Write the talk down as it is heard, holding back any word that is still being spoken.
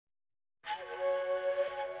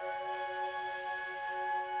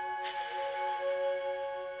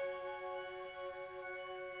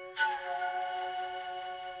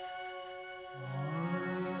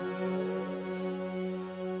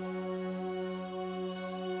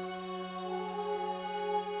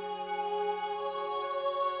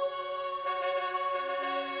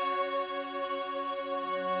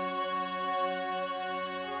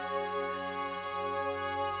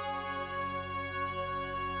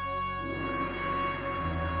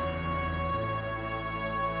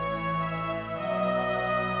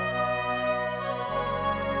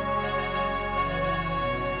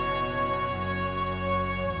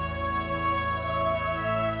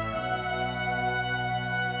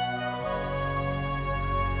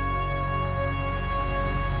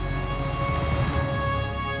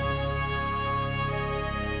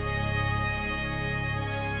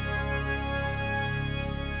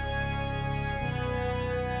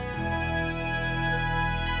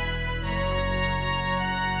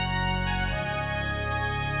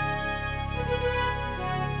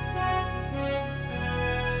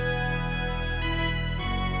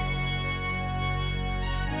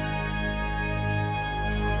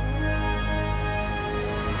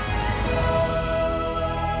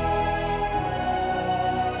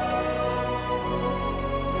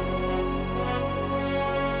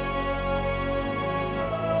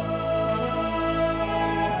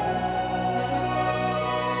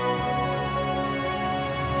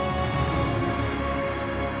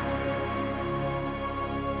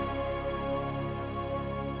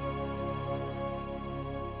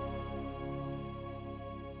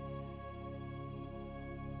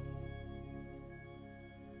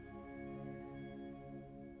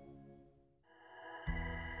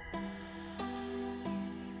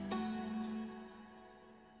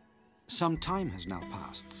Some time has now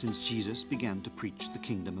passed since Jesus began to preach the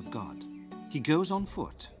kingdom of God. He goes on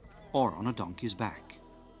foot or on a donkey's back.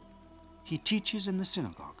 He teaches in the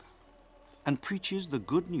synagogue and preaches the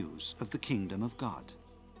good news of the kingdom of God.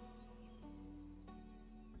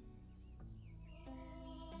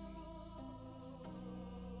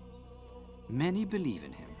 Many believe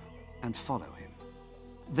in him and follow him.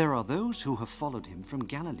 There are those who have followed him from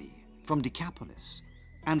Galilee, from Decapolis,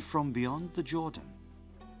 and from beyond the Jordan.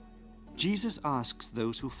 Jesus asks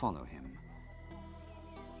those who follow him,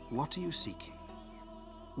 "What are you seeking?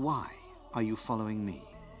 Why are you following me?"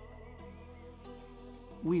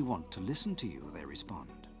 "We want to listen to you," they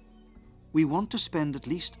respond. "We want to spend at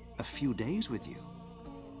least a few days with you,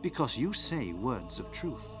 because you say words of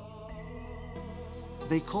truth."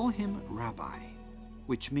 They call him Rabbi,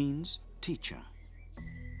 which means teacher.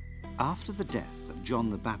 After the death of John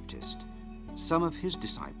the Baptist, some of his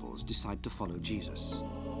disciples decide to follow Jesus.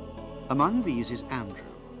 Among these is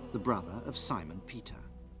Andrew, the brother of Simon Peter.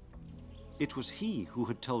 It was he who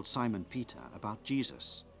had told Simon Peter about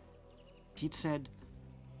Jesus. He'd said,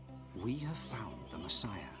 "We have found the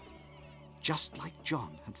Messiah," just like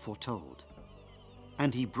John had foretold.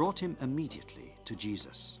 And he brought him immediately to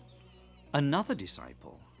Jesus. Another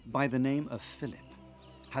disciple, by the name of Philip,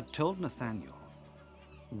 had told Nathanael,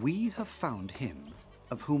 "We have found him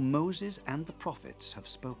of whom Moses and the prophets have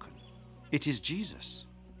spoken. It is Jesus,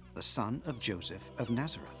 the son of Joseph of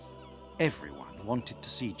Nazareth." Everyone wanted to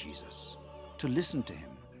see Jesus, to listen to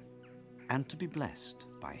him, and to be blessed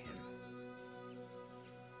by him.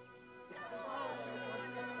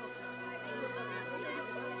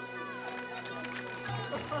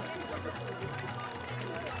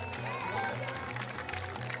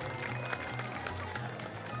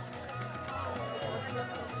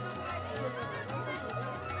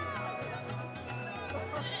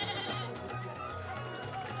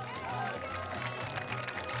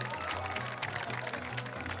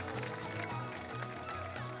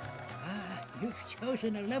 You've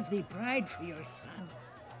chosen a lovely bride for your son.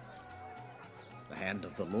 The hand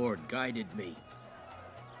of the Lord guided me.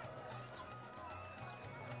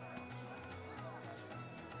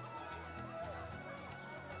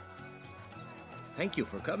 Thank you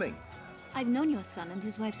for coming. I've known your son and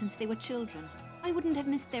his wife since they were children. I wouldn't have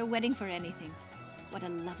missed their wedding for anything. What a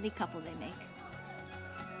lovely couple they make.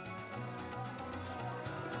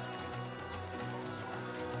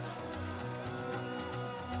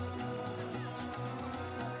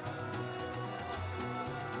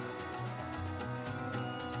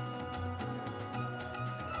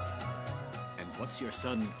 What's your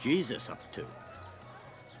son Jesus up to?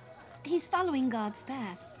 He's following God's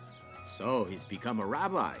path. So he's become a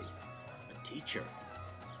rabbi, a teacher.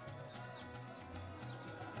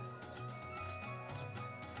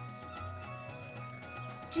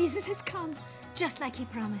 Jesus has come, just like he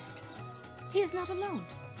promised. He is not alone.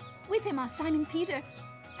 With him are Simon Peter,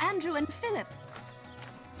 Andrew, and Philip.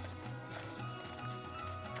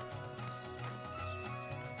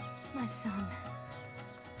 My son.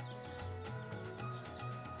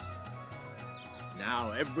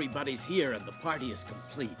 Now everybody's here and the party is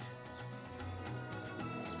complete.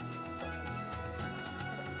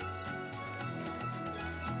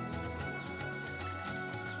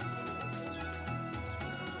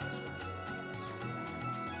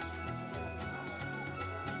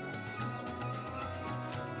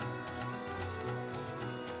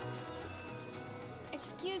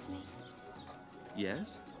 Excuse me.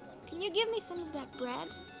 Yes? Can you give me some of that bread?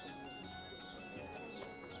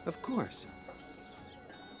 Of course.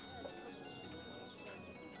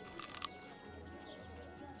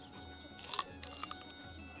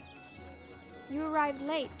 You arrived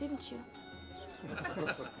late, didn't you?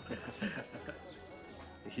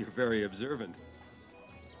 You're very observant.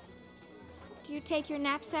 Do you take your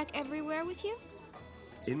knapsack everywhere with you?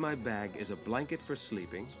 In my bag is a blanket for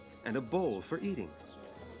sleeping and a bowl for eating.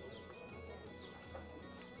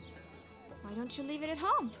 Why don't you leave it at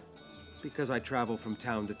home? Because I travel from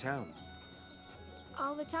town to town.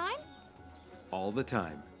 All the time? All the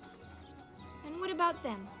time. And what about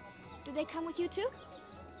them? Do they come with you too?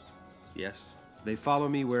 Yes, they follow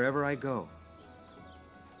me wherever I go.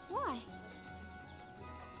 Why?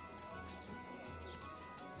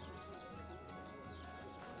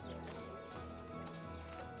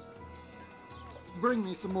 Bring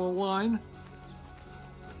me some more wine.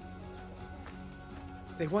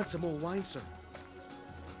 They want some more wine, sir.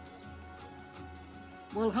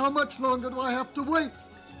 Well, how much longer do I have to wait?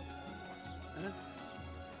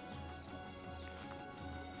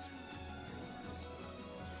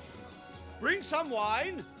 Bring some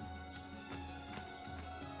wine!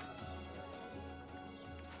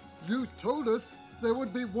 You told us there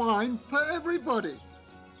would be wine for everybody.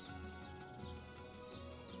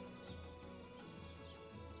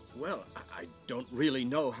 Well, I don't really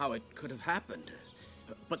know how it could have happened,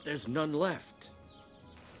 but there's none left.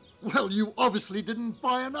 Well, you obviously didn't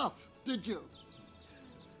buy enough, did you?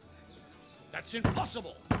 That's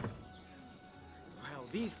impossible! Well,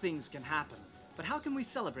 these things can happen, but how can we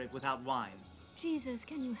celebrate without wine? Jesus,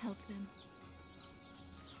 can you help them?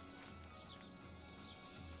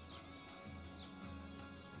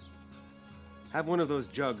 Have one of those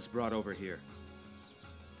jugs brought over here.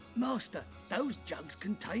 Master, those jugs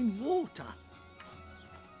contain water.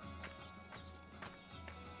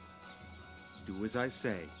 Do as I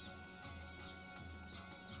say.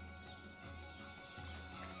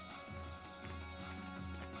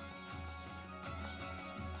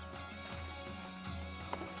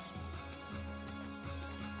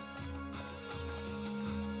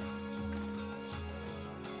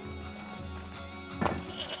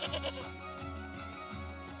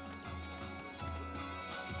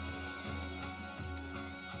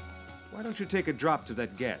 Why don't you take a drop to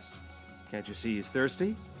that guest? Can't you see he's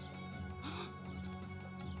thirsty?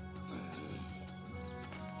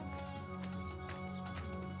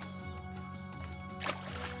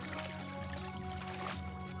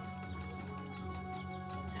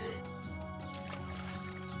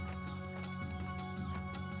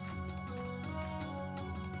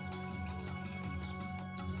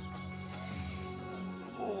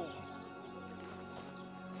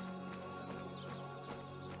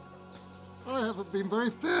 I haven't been very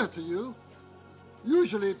fair to you.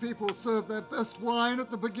 Usually people serve their best wine at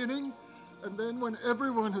the beginning, and then when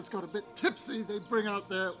everyone has got a bit tipsy, they bring out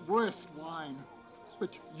their worst wine.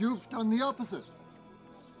 But you've done the opposite.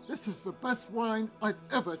 This is the best wine I've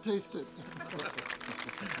ever tasted.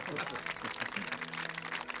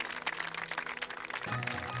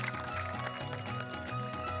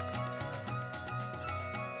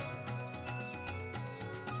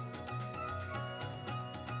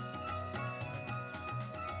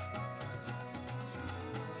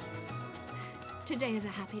 Today is a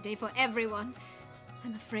happy day for everyone.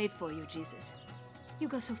 I'm afraid for you, Jesus. You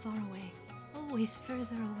go so far away, always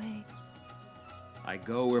further away. I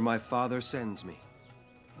go where my Father sends me.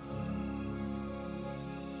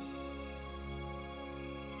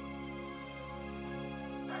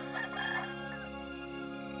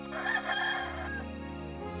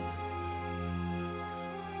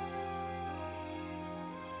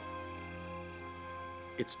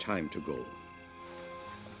 It's time to go.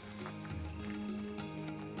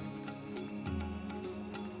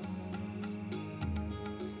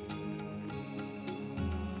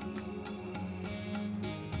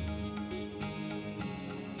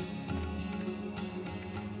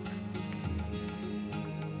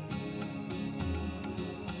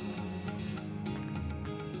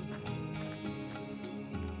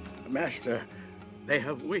 Master, they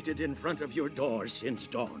have waited in front of your door since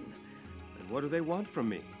dawn. And what do they want from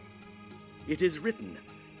me? It is written,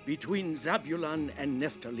 between Zabulon and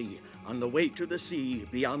Naphtali, on the way to the sea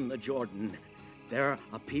beyond the Jordan, there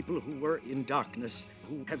are people who were in darkness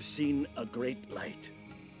who have seen a great light.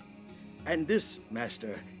 And this,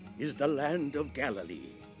 Master, is the land of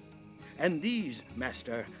Galilee. And these,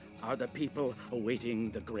 Master, are the people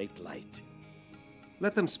awaiting the great light.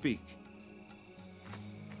 Let them speak.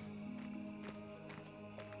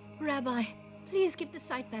 Rabbi, please give the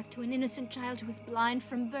sight back to an innocent child who was blind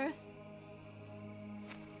from birth.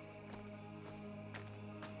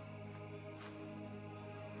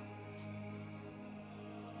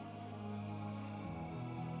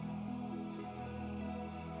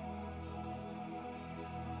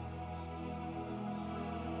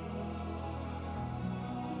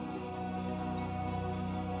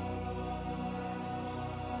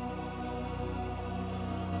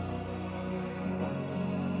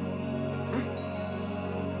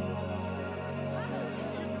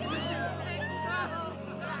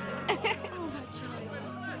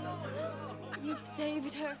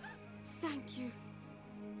 Saved her. Thank you.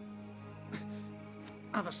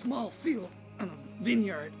 I've a small field and a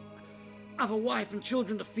vineyard. I've a wife and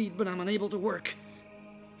children to feed, but I'm unable to work.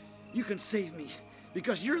 You can save me,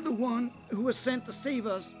 because you're the one who was sent to save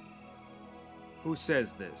us. Who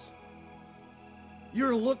says this?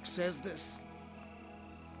 Your look says this.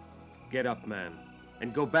 Get up, man,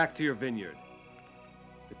 and go back to your vineyard.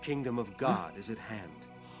 The kingdom of God is at hand.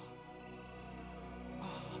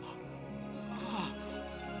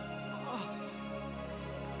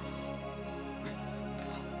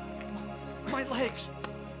 My legs!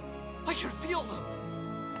 I can feel them!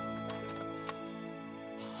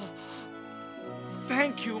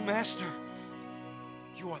 Thank you, Master.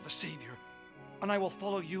 You are the Savior, and I will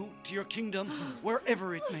follow you to your kingdom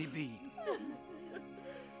wherever it may be.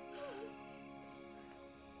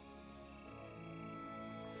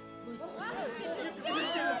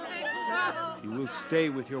 You will stay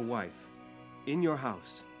with your wife, in your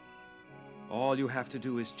house. All you have to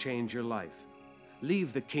do is change your life.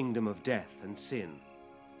 Leave the kingdom of death and sin.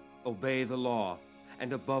 Obey the law,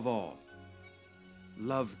 and above all,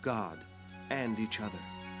 love God and each other.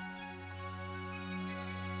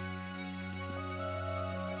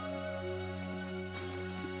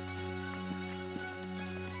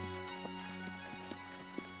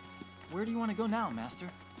 Where do you want to go now, Master?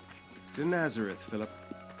 To Nazareth, Philip.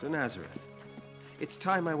 To Nazareth. It's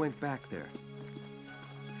time I went back there.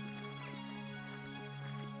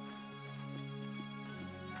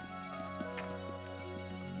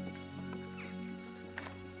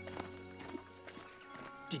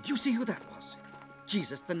 Did you see who that was?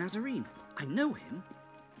 Jesus the Nazarene. I know him.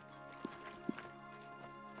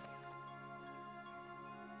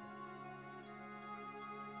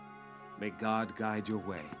 May God guide your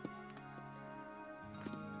way.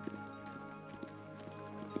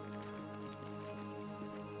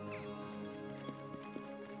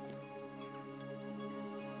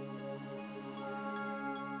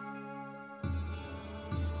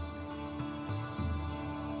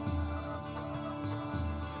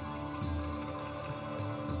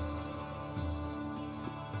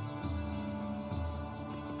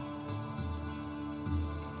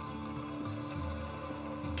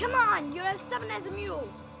 Come on, you're as stubborn as a mule.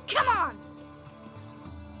 Come on!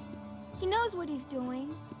 He knows what he's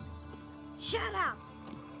doing. Shut up!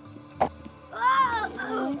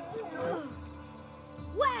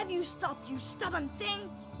 Where have you stopped, you stubborn thing?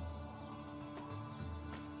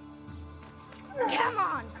 Come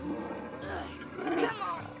on! Come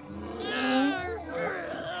on!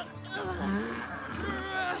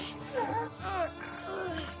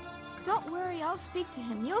 Don't worry, I'll speak to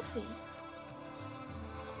him. You'll see.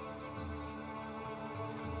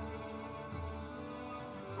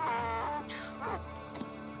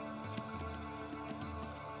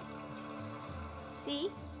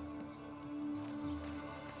 See?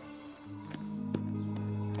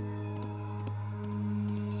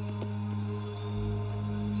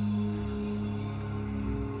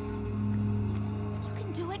 You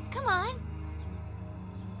can do it. Come on.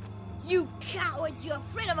 You coward! You're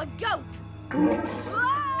afraid of a goat! No!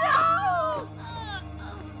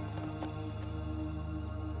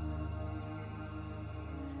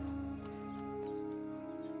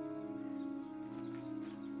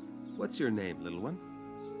 What's your name, little one?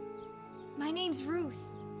 My name's Ruth.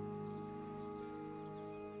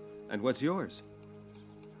 And what's yours?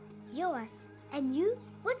 Yours. And you?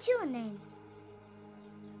 What's your name?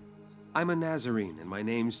 I'm a Nazarene, and my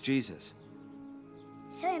name's Jesus.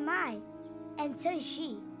 So am I. And so is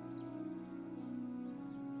she.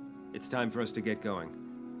 It's time for us to get going.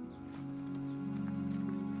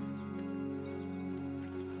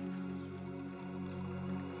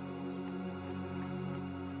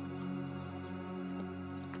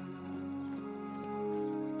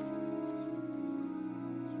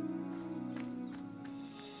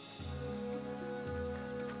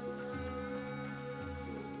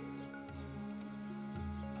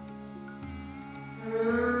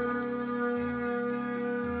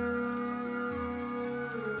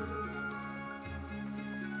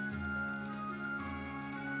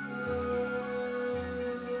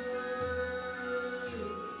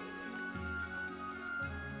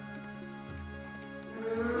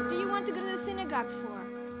 What do you want to go to the synagogue for?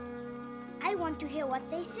 I want to hear what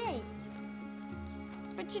they say.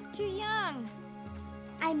 But you're too young.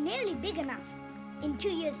 I'm nearly big enough. In 2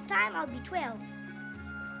 years' time, I'll be 12.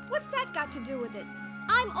 What's that got to do with it?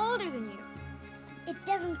 I'm older than you. It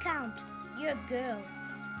doesn't count. You're a girl.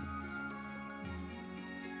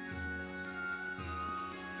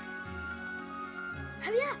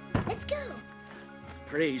 Hurry up. Let's go.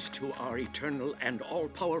 Praise to our eternal and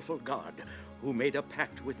all-powerful God, who made a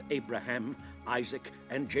pact with Abraham, Isaac,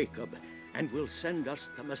 and Jacob, and will send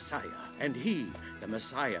us the Messiah. And he, the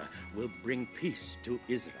Messiah, will bring peace to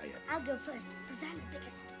Israel. I'll go first, because I'm the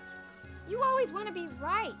biggest. You always want to be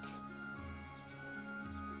right.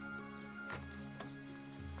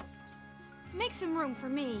 Make some room for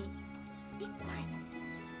me. Be quiet.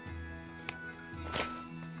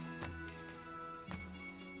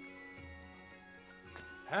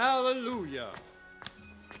 Hallelujah!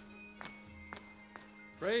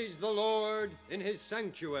 Praise the Lord in his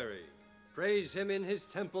sanctuary. Praise him in his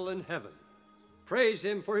temple in heaven. Praise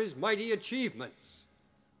him for his mighty achievements.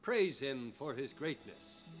 Praise him for his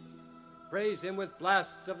greatness. Praise him with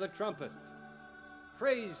blasts of the trumpet.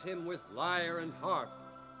 Praise him with lyre and harp.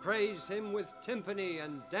 Praise him with timpani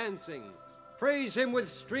and dancing. Praise him with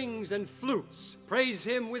strings and flutes. Praise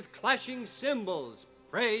him with clashing cymbals.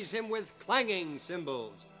 Praise him with clanging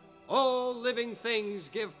cymbals. All living things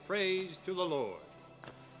give praise to the Lord.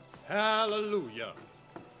 Hallelujah.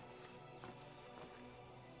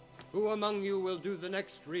 Who among you will do the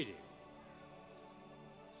next reading?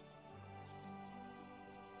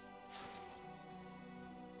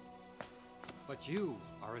 But you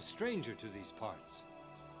are a stranger to these parts.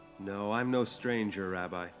 No, I'm no stranger,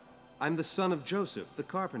 Rabbi. I'm the son of Joseph, the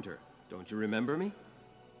carpenter. Don't you remember me?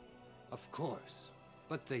 Of course.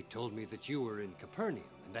 But they told me that you were in Capernaum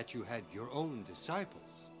and that you had your own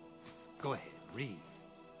disciples. Go ahead, read.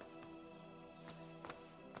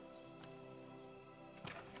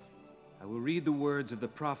 I will read the words of the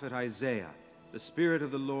prophet Isaiah. The Spirit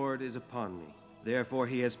of the Lord is upon me. Therefore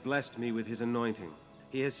he has blessed me with his anointing.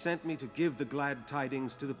 He has sent me to give the glad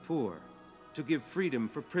tidings to the poor, to give freedom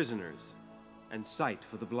for prisoners, and sight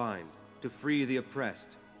for the blind, to free the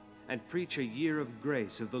oppressed, and preach a year of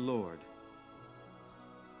grace of the Lord.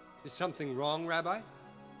 Is something wrong, Rabbi?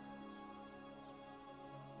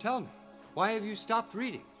 Tell me, why have you stopped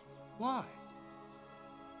reading? Why?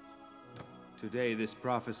 Today, this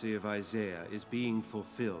prophecy of Isaiah is being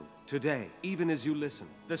fulfilled. Today, even as you listen,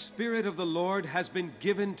 the Spirit of the Lord has been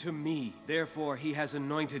given to me. Therefore, he has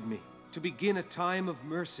anointed me to begin a time of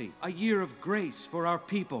mercy, a year of grace for our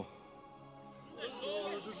people.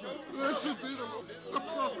 Blessed be the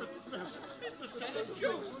prophet. It's the son of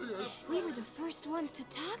Joseph. We were the first ones to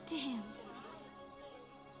talk to him.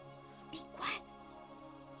 Be quiet.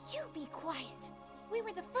 You be quiet. We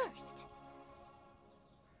were the first.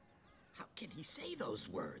 How can he say those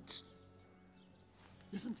words?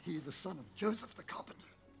 Isn't he the son of Joseph the carpenter?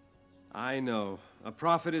 I know. A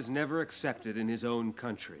prophet is never accepted in his own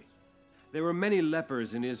country. There were many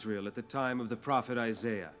lepers in Israel at the time of the prophet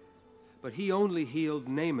Isaiah, but he only healed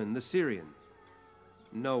Naaman the Syrian.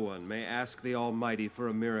 No one may ask the Almighty for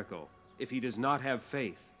a miracle if he does not have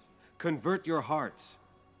faith. Convert your hearts,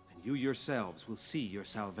 and you yourselves will see your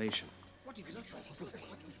salvation.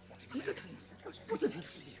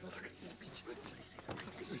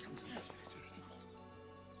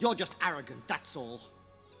 You're just arrogant, that's all.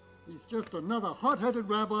 He's just another hot-headed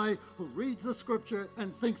rabbi who reads the scripture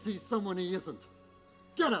and thinks he's someone he isn't.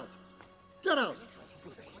 Get out! Get out!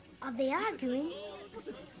 Are they arguing?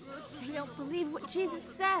 They don't believe what Jesus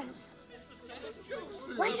says.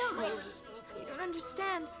 Why not? You don't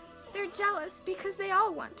understand. They're jealous because they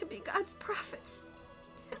all want to be God's prophets.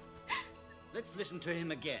 Let's listen to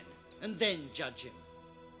him again, and then judge him.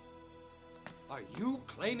 Are you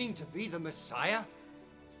claiming to be the Messiah?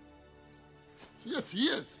 Yes, he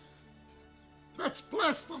is. That's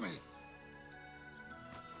blasphemy.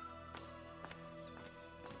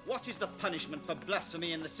 What is the punishment for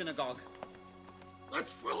blasphemy in the synagogue?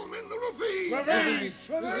 Let's throw him in the ravine!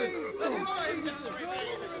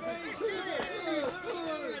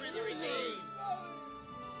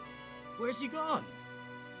 Where's he gone?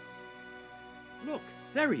 Look,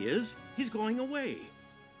 there he is. He's going away.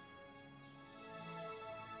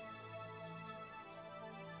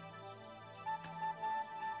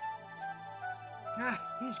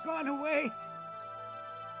 He's gone away.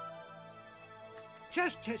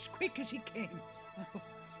 Just as quick as he came.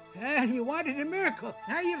 And you wanted a miracle.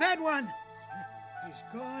 Now you've had one. He's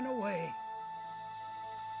gone away.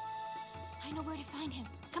 I know where to find him.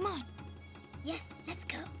 Come on. Yes, let's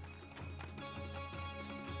go.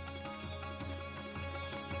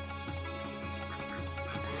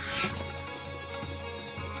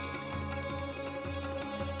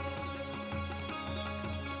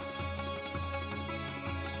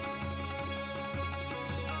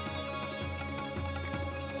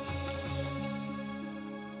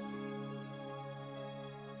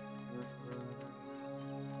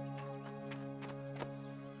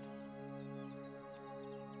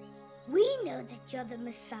 We know that you're the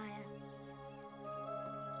Messiah.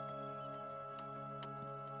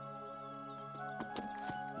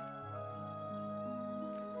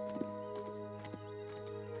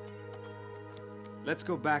 Let's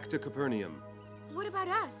go back to Capernaum. What about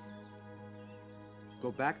us?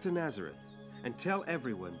 Go back to Nazareth and tell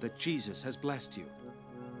everyone that Jesus has blessed you.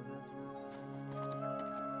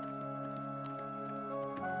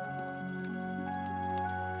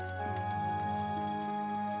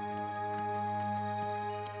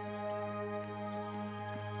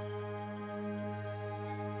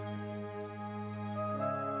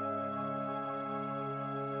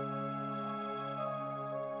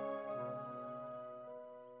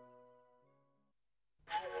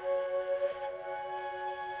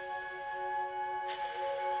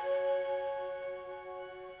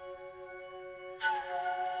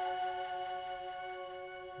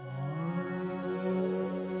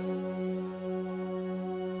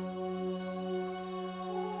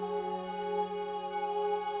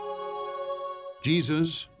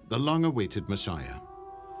 Jesus, the long-awaited Messiah.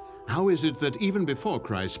 How is it that even before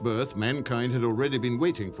Christ's birth, mankind had already been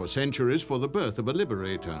waiting for centuries for the birth of a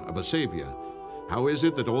liberator, of a savior? How is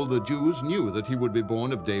it that all the Jews knew that he would be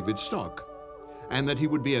born of David's stock, and that he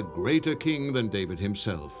would be a greater king than David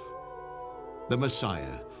himself? The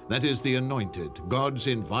Messiah, that is the anointed, God's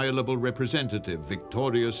inviolable representative,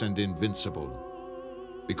 victorious and invincible.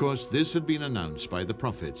 Because this had been announced by the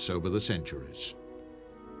prophets over the centuries.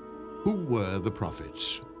 Who were the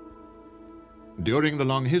prophets? During the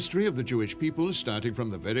long history of the Jewish people, starting from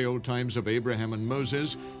the very old times of Abraham and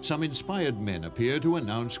Moses, some inspired men appear to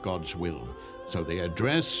announce God's will. So they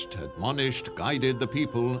addressed, admonished, guided the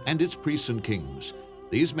people and its priests and kings.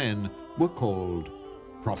 These men were called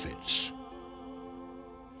prophets.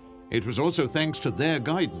 It was also thanks to their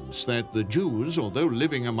guidance that the Jews, although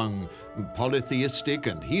living among polytheistic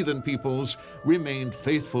and heathen peoples, remained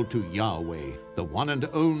faithful to Yahweh, the one and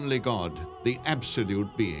only God, the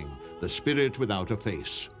absolute being, the Spirit without a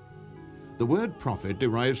face. The word prophet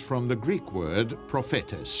derives from the Greek word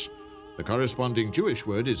prophetes. The corresponding Jewish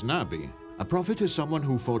word is nabi. A prophet is someone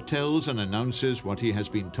who foretells and announces what he has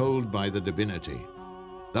been told by the divinity.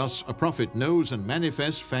 Thus, a prophet knows and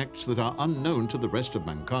manifests facts that are unknown to the rest of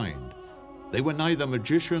mankind. They were neither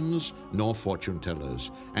magicians nor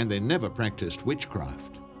fortune-tellers, and they never practiced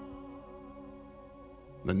witchcraft.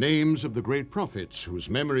 The names of the great prophets, whose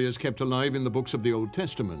memory is kept alive in the books of the Old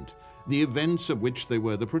Testament, the events of which they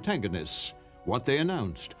were the protagonists, what they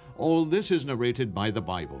announced, all this is narrated by the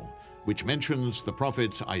Bible, which mentions the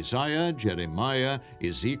prophets Isaiah, Jeremiah,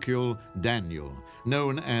 Ezekiel, Daniel,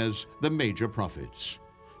 known as the major prophets.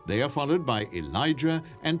 They are followed by Elijah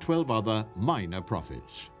and 12 other minor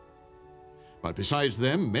prophets. But besides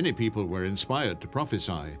them, many people were inspired to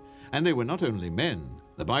prophesy, and they were not only men.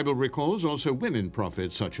 The Bible recalls also women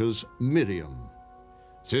prophets such as Miriam,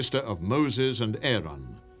 sister of Moses and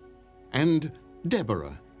Aaron, and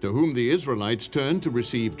Deborah, to whom the Israelites turned to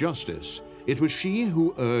receive justice. It was she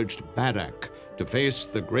who urged Barak to face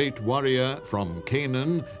the great warrior from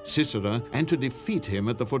Canaan, Sisera, and to defeat him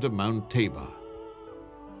at the foot of Mount Tabor.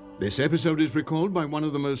 This episode is recalled by one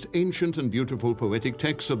of the most ancient and beautiful poetic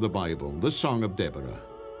texts of the Bible, the Song of Deborah.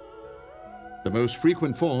 The most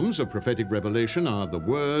frequent forms of prophetic revelation are the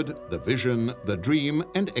word, the vision, the dream,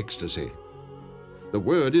 and ecstasy. The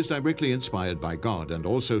word is directly inspired by God and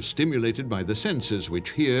also stimulated by the senses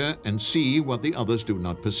which hear and see what the others do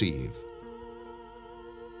not perceive.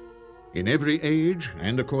 In every age,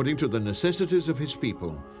 and according to the necessities of his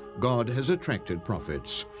people, God has attracted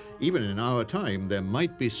prophets. Even in our time, there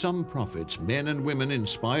might be some prophets, men and women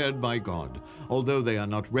inspired by God, although they are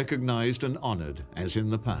not recognized and honored as in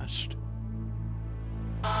the past.